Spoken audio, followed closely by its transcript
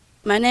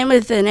My name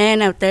is Zanya.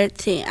 I'm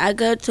 13. I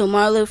go to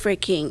Martin Luther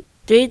King.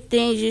 Three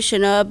things you should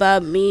know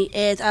about me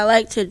is I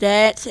like to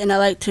dance and I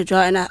like to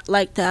draw and I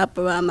like to hop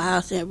around my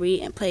house and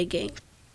read and play games.